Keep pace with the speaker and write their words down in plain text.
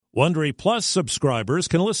Wondery Plus subscribers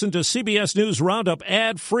can listen to CBS News Roundup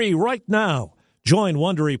ad-free right now. Join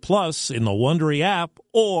Wondery Plus in the Wondery app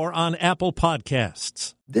or on Apple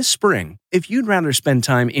Podcasts. This spring, if you'd rather spend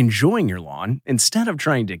time enjoying your lawn instead of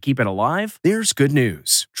trying to keep it alive, there's good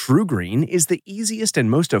news. True Green is the easiest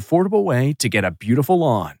and most affordable way to get a beautiful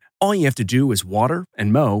lawn. All you have to do is water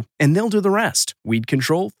and mow, and they'll do the rest. Weed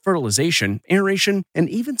control, fertilization, aeration, and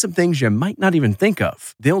even some things you might not even think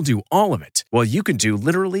of. They'll do all of it, while you can do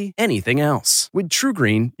literally anything else. With True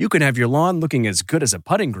Green, you can have your lawn looking as good as a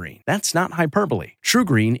putting green. That's not hyperbole. True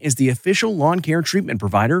Green is the official lawn care treatment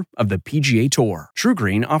provider of the PGA Tour. True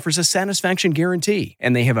Green offers a satisfaction guarantee,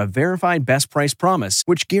 and they have a verified best price promise,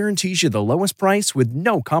 which guarantees you the lowest price with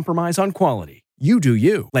no compromise on quality. You do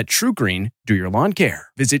you. Let True Green do your lawn care.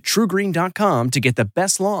 Visit TrueGreen.com to get the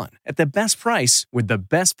best lawn at the best price with the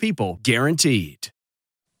best people guaranteed.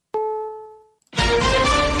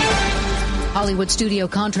 Hollywood studio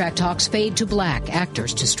contract talks fade to black,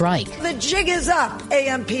 actors to strike. The jig is up,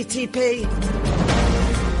 AMPTP.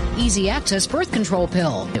 Easy access birth control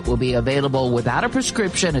pill. It will be available without a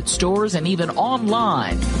prescription at stores and even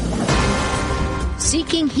online.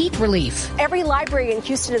 Seeking heat relief. Every library in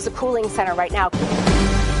Houston is a cooling center right now.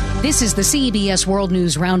 This is the CBS World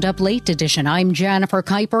News Roundup Late Edition. I'm Jennifer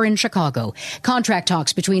Kuiper in Chicago. Contract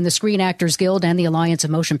talks between the Screen Actors Guild and the Alliance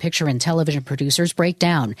of Motion Picture and Television Producers break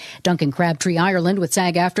down. Duncan Crabtree Ireland with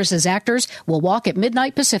SAG-AFTRA says actors will walk at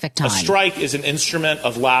midnight Pacific time. A strike is an instrument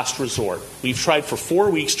of last resort. We've tried for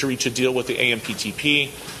 4 weeks to reach a deal with the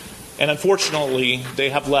AMPTP, and unfortunately,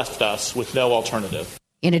 they have left us with no alternative.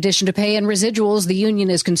 In addition to pay and residuals, the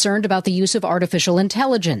union is concerned about the use of artificial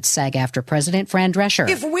intelligence. SAG-AFTRA President Fran Drescher.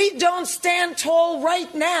 If we don't stand tall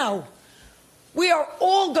right now, we are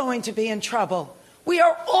all going to be in trouble. We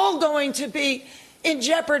are all going to be in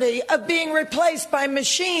jeopardy of being replaced by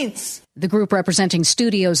machines. The group representing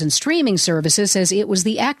studios and streaming services says it was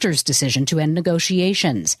the actors' decision to end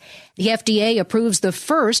negotiations. The FDA approves the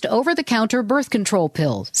first over-the-counter birth control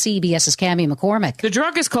pill. CBS's Cammie McCormick. The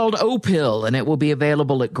drug is called Opill, and it will be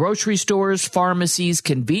available at grocery stores, pharmacies,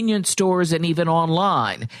 convenience stores, and even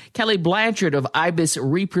online. Kelly Blanchard of IBIS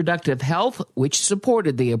Reproductive Health, which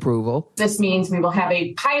supported the approval. This means we will have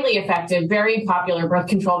a highly effective, very popular birth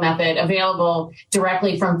control method available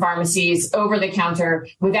directly from pharmacies over the counter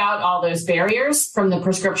without all those barriers from the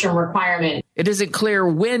prescription requirement. It isn't clear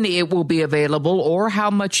when it will be available or how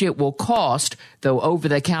much it will cost, though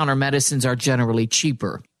over-the-counter medicines are generally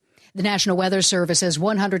cheaper. The National Weather Service says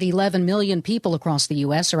 111 million people across the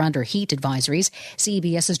U.S. are under heat advisories.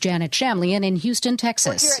 CBS's Janet Shamlian in Houston,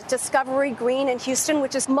 Texas. We're here at Discovery Green in Houston,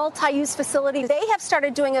 which is a multi-use facility. They have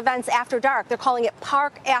started doing events after dark. They're calling it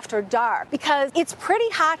Park After Dark because it's pretty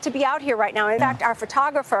hot to be out here right now. In fact, our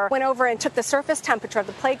photographer went over and took the surface temperature of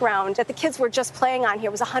the playground that the kids were just playing on here.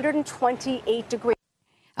 It was 128 degrees.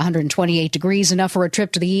 128 degrees, enough for a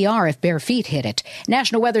trip to the ER if bare feet hit it.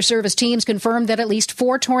 National Weather Service teams confirmed that at least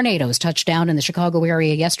 4 tornadoes touched down in the Chicago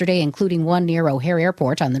area yesterday, including one near O'Hare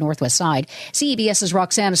Airport on the northwest side. CBS's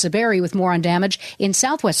Roxana Saberi with more on damage in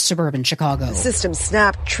southwest suburban Chicago. The system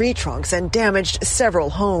snapped tree trunks and damaged several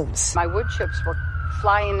homes. My wood chips were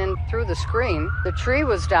flying in through the screen. The tree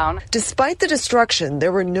was down. Despite the destruction,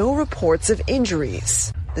 there were no reports of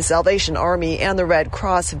injuries. The Salvation Army and the Red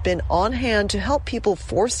Cross have been on hand to help people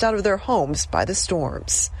forced out of their homes by the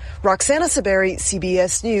storms. Roxana Saberi,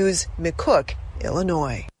 CBS News, McCook,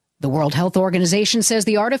 Illinois. The World Health Organization says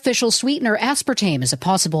the artificial sweetener aspartame is a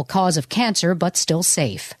possible cause of cancer, but still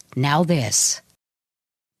safe. Now this.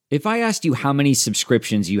 If I asked you how many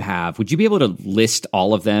subscriptions you have, would you be able to list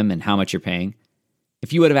all of them and how much you're paying?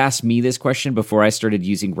 If you would have asked me this question before I started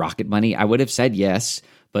using Rocket Money, I would have said yes.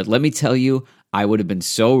 But let me tell you, I would have been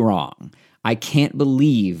so wrong. I can't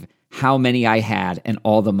believe how many I had and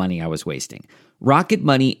all the money I was wasting. Rocket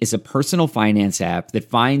Money is a personal finance app that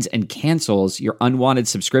finds and cancels your unwanted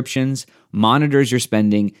subscriptions, monitors your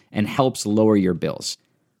spending, and helps lower your bills.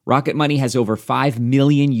 Rocket Money has over 5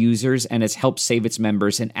 million users and has helped save its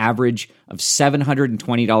members an average of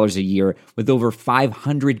 $720 a year with over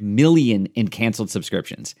 500 million in canceled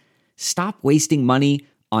subscriptions. Stop wasting money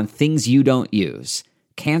on things you don't use.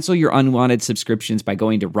 Cancel your unwanted subscriptions by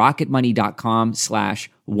going to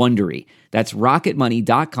rocketmoney.com/Wondery. That's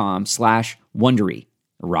rocketmoney.com/Wondery.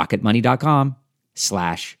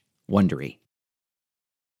 rocketmoney.com/Wondery.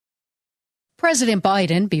 President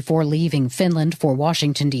Biden, before leaving Finland for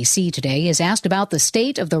Washington, D.C. today, is asked about the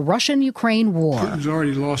state of the Russian-Ukraine war. Putin's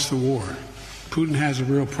already lost the war. Putin has a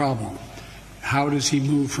real problem. How does he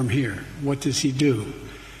move from here? What does he do?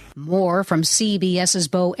 More from CBS's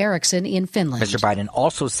Bo Erickson in Finland. Mr. Biden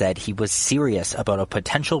also said he was serious about a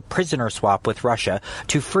potential prisoner swap with Russia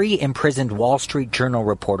to free imprisoned Wall Street Journal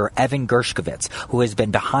reporter Evan Gershkovich, who has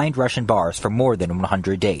been behind Russian bars for more than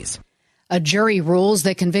 100 days. A jury rules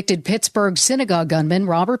that convicted Pittsburgh synagogue gunman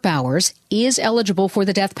Robert Bowers is eligible for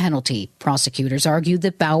the death penalty. Prosecutors argued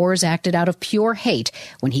that Bowers acted out of pure hate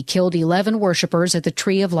when he killed 11 worshipers at the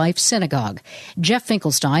Tree of Life Synagogue. Jeff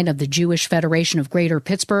Finkelstein of the Jewish Federation of Greater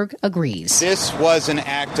Pittsburgh agrees. This was an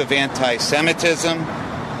act of anti-Semitism,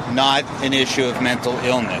 not an issue of mental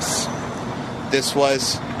illness. This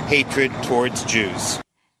was hatred towards Jews.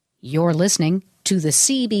 You're listening to the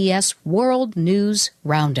CBS World News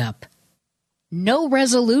Roundup. No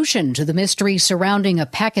resolution to the mystery surrounding a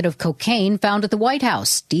packet of cocaine found at the White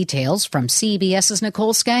House. Details from CBS's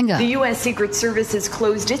Nicole Skanga. The U.S. Secret Service has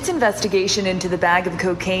closed its investigation into the bag of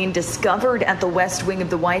cocaine discovered at the West Wing of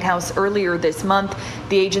the White House earlier this month.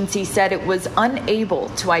 The agency said it was unable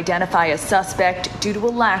to identify a suspect due to a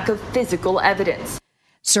lack of physical evidence.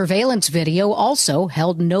 Surveillance video also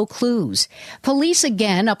held no clues. Police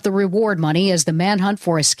again up the reward money as the manhunt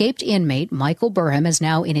for escaped inmate Michael Burham is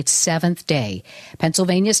now in its 7th day.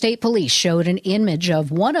 Pennsylvania State Police showed an image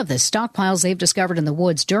of one of the stockpiles they've discovered in the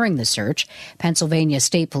woods during the search. Pennsylvania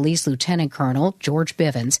State Police Lieutenant Colonel George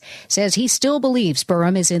Bivens says he still believes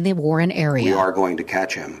Burham is in the Warren area. We are going to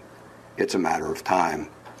catch him. It's a matter of time.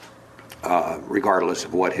 Regardless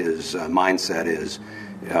of what his mindset is,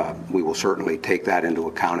 we will certainly take that into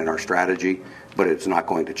account in our strategy, but it's not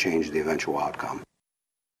going to change the eventual outcome.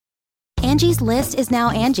 Angie's List is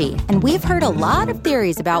now Angie, and we've heard a lot of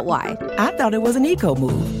theories about why. I thought it was an eco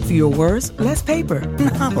move. Fewer words, less paper.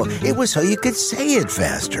 No, it was so you could say it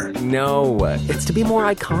faster. No, it's to be more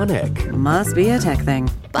iconic. Must be a tech thing.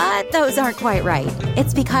 But those aren't quite right.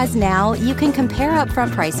 It's because now you can compare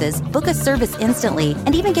upfront prices, book a service instantly,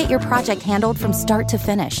 and even get your project handled from start to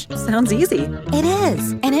finish. Sounds easy. It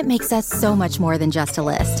is, and it makes us so much more than just a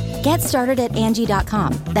list. Get started at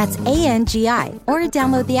Angie.com. That's ANGI, or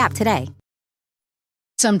download the app today.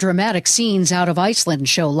 Some dramatic scenes out of Iceland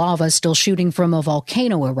show lava still shooting from a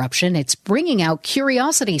volcano eruption. It's bringing out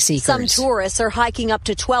curiosity seekers. Some tourists are hiking up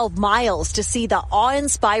to 12 miles to see the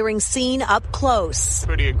awe-inspiring scene up close.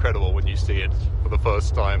 Pretty incredible when you see it for the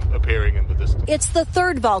first time appearing in the distance. It's the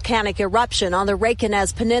third volcanic eruption on the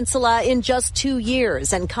Reykjanes Peninsula in just 2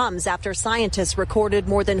 years and comes after scientists recorded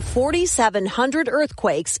more than 4,700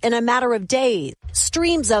 earthquakes in a matter of days.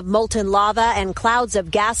 Streams of molten lava and clouds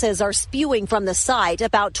of gases are spewing from the site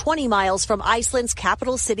about 20 miles from Iceland's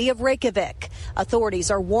capital city of Reykjavik.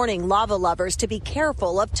 Authorities are warning lava lovers to be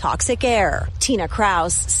careful of toxic air. Tina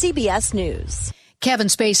Kraus, CBS News. Kevin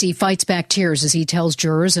Spacey fights back tears as he tells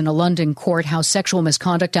jurors in a London court how sexual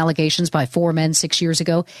misconduct allegations by 4 men 6 years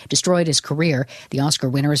ago destroyed his career. The Oscar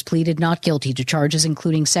winner has pleaded not guilty to charges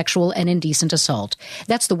including sexual and indecent assault.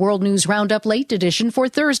 That's the World News Roundup Late Edition for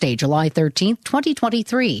Thursday, July 13th,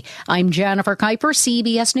 2023. I'm Jennifer Kuiper,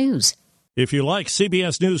 CBS News. If you like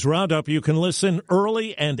CBS News Roundup, you can listen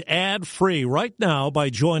early and ad-free right now by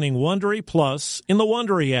joining Wondery Plus in the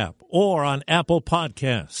Wondery app or on Apple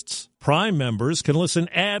Podcasts. Prime members can listen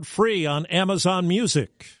ad-free on Amazon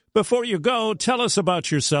Music. Before you go, tell us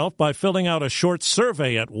about yourself by filling out a short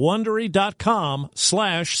survey at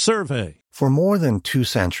Wondery.com/survey. For more than 2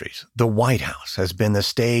 centuries, the White House has been the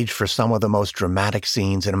stage for some of the most dramatic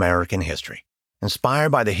scenes in American history. Inspired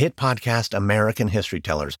by the hit podcast American History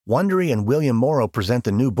Tellers, Wondery and William Morrow present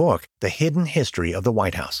the new book, The Hidden History of the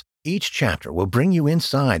White House. Each chapter will bring you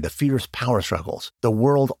inside the fierce power struggles, the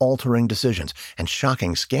world-altering decisions, and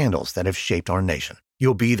shocking scandals that have shaped our nation.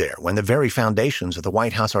 You'll be there when the very foundations of the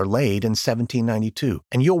White House are laid in 1792,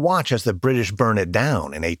 and you'll watch as the British burn it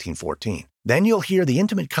down in 1814. Then you'll hear the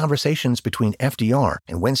intimate conversations between FDR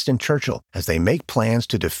and Winston Churchill as they make plans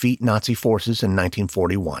to defeat Nazi forces in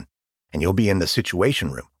 1941. And you'll be in the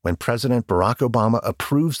Situation Room when President Barack Obama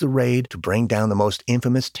approves the raid to bring down the most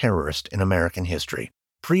infamous terrorist in American history.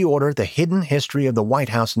 Pre-order The Hidden History of the White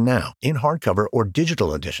House now in hardcover or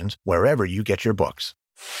digital editions wherever you get your books.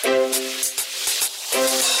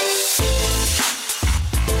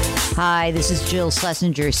 Hi, this is Jill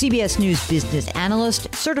Schlesinger, CBS News business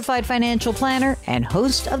analyst, certified financial planner, and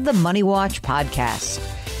host of the Money Watch podcast.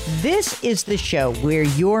 This is the show where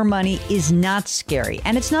your money is not scary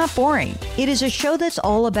and it's not boring. It is a show that's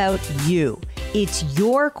all about you. It's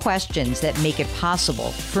your questions that make it possible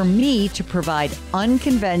for me to provide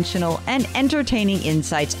unconventional and entertaining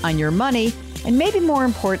insights on your money and maybe more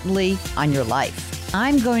importantly, on your life.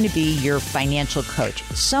 I'm going to be your financial coach,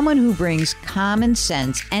 someone who brings common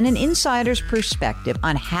sense and an insider's perspective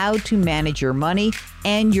on how to manage your money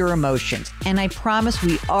and your emotions. And I promise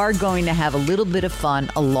we are going to have a little bit of fun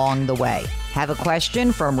along the way. Have a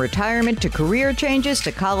question from retirement to career changes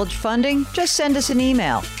to college funding? Just send us an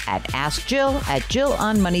email at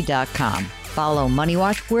askjill@jillonmoney.com. Follow Money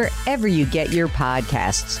Watch wherever you get your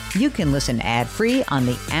podcasts. You can listen ad-free on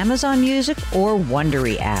the Amazon Music or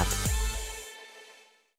Wondery app.